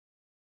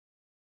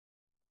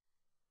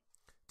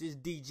This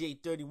DJ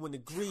 31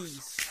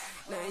 degrees.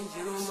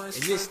 And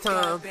this time,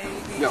 I'm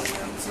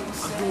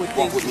doing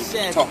things with the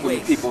Savvy Talk way.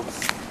 with the people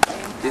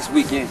this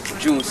weekend,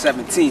 June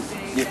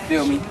 17th. You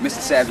feel me?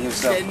 Mr. Savvy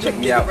himself. Check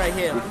me out. Right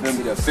here. You feel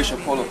me? The official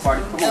Polo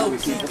party. Come on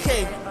with people.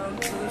 LTK.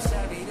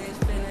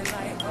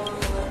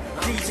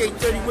 DJ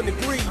 31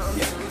 degrees.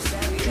 Yeah.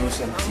 June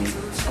 17th.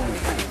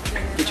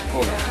 Get your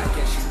Polo.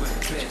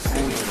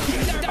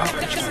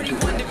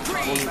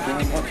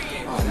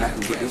 Oh, now I can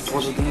get this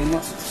Polo game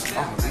up.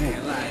 Oh,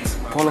 man.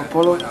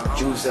 Polo,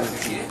 June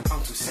 17th.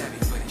 I'm too savvy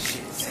for this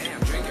shit.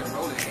 I'm drinking,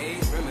 rolling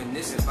haze,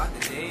 reminiscing about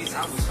the days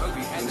I was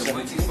hungry, had no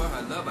waiting for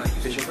her love. I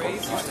used to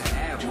praise, used to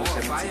have more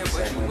fire,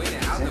 but you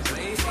waited out the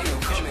blaze. Ain't no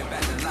coming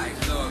back to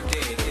life, love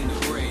dead in the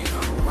grave.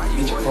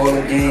 Get your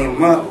Polo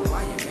game up.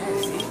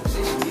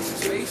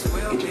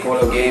 Get your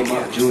Polo game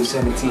up, June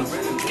 17th.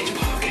 Get your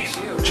Polo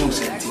game up, June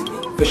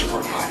 17th. Official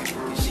Polo party.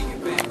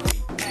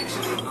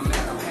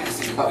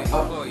 Up.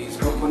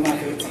 Go for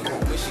nothing.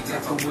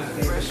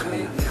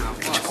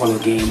 Get your Polo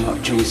game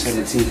up, June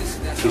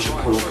 17th. Get your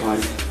Polo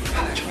party.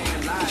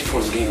 Get your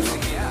Polo game up.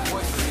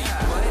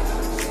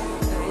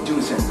 June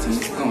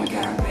 17th, going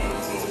down.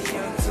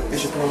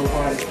 Get your Polo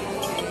party.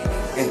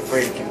 And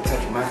Freddie can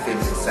touch my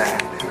favorite side.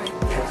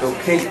 Capital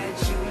K.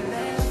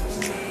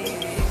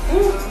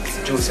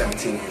 June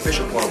 17th,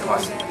 official Polo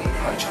party.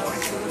 Punch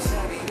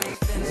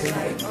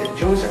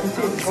June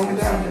 17th, going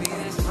down.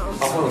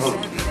 Oh, hold on.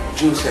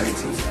 June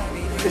 17th.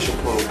 Official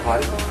Polo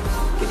party.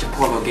 Get your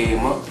Polo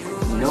game up.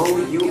 No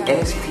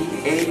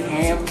USPA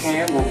Hamm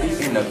Camm will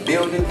be in the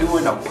building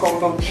doing a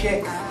polo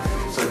check.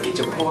 So get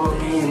your Polo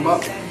game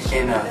up.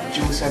 And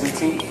June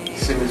 17th,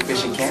 Simmons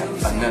Fishing Camp,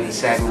 another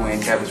Savvy Way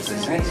Endeavors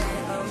presents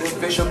the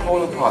official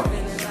Polo party.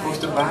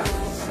 Hosted by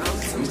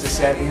Mr.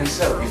 Savvy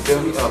himself. You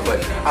feel me?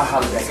 But I'll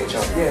holler back at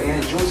y'all. Yeah,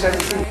 man, June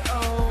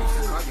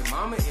 17th.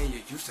 Mama and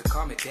you used to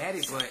call me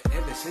daddy, but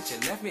ever since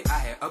you left me, I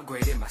had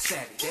upgraded my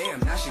savvy. Damn,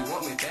 now she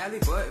want me badly,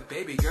 but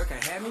baby girl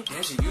can't have me.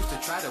 Then she used to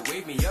try to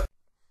wave me up.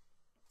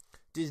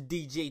 This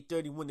DJ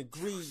 31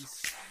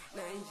 degrees.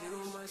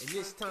 And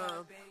this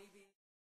time,